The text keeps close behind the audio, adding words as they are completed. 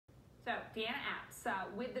So Deanna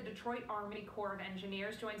Apps with the Detroit Army Corps of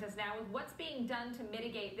Engineers joins us now with what's being done to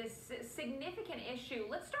mitigate this significant issue.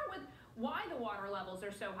 Let's start with why the water levels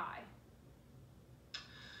are so high.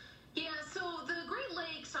 Yeah, so the Great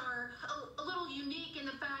Lakes are a little unique in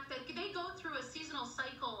the fact that they go through a seasonal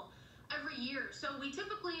cycle every year. So we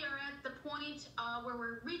typically are at the point where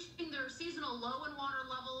we're reaching their seasonal low in water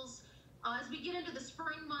levels. As we get into the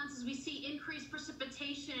spring months, as we see increased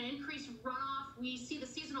precipitation and increased runoff, we see the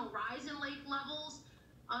seasonal rise in lake levels,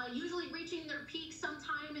 usually reaching their peak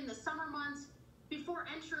sometime in the summer months before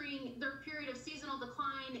entering their period of seasonal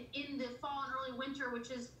decline in the fall and early winter,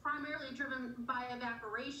 which is primarily driven by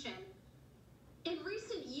evaporation. In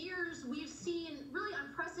recent years, we've seen really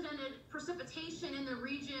unprecedented precipitation in the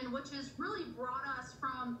region, which has really brought us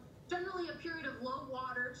from generally a period of low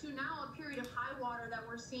water to now a period of high water that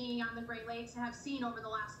we're seeing on the Great Lakes and have seen over the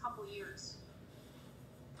last couple years.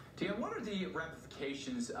 Deanna, what are the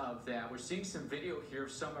ramifications of that? We're seeing some video here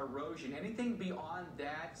of some erosion. Anything beyond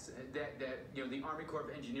that the Army Corps of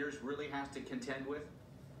Engineers really has to contend with?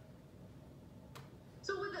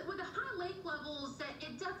 So with the high lake levels, that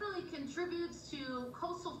it definitely contributes to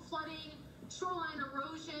coastal flooding, shoreline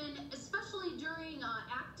erosion, especially during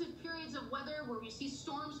active periods of weather where we see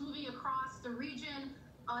storms moving across the region.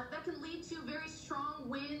 That can lead to very strong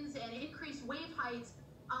winds and increased wave heights.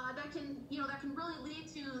 That can really lead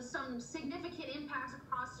to some significant impacts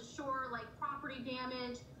across the shore, like property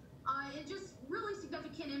damage, and just really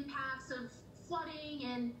significant impacts of flooding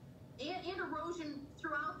and erosion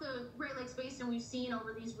throughout the Great Lakes Basin we've seen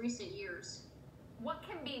over these recent years. What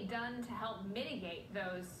can be done to help mitigate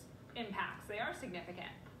those impacts? They are significant.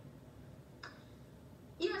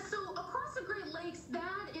 Yeah, so across the Great Lakes,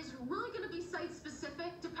 that is really going to be site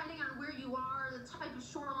specific depending on where you are, the type of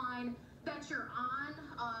shoreline that you're on.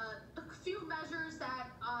 A few measures that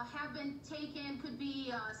have been taken could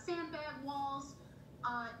be sandbag walls,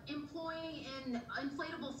 employing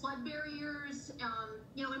inflatable flood barriers,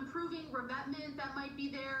 improving revetment that might be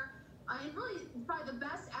there. And really, probably the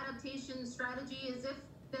best adaptation strategy is if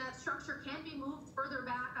that structure can be moved further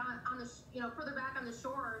back on the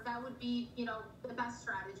shore. That would be, the best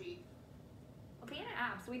strategy. Well, Deanna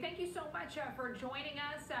Apps, we thank you so much for joining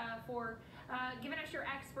us, for giving us your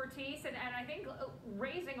expertise, and I think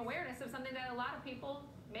raising awareness of something that a lot of people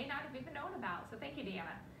may not have even known about. So thank you,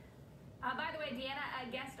 Deanna. By the way, Deanna,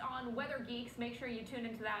 a guest on Weather Geeks. Make sure you tune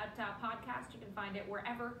into that podcast. You can find it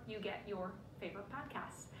wherever you get your favorite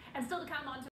podcasts. And still to come on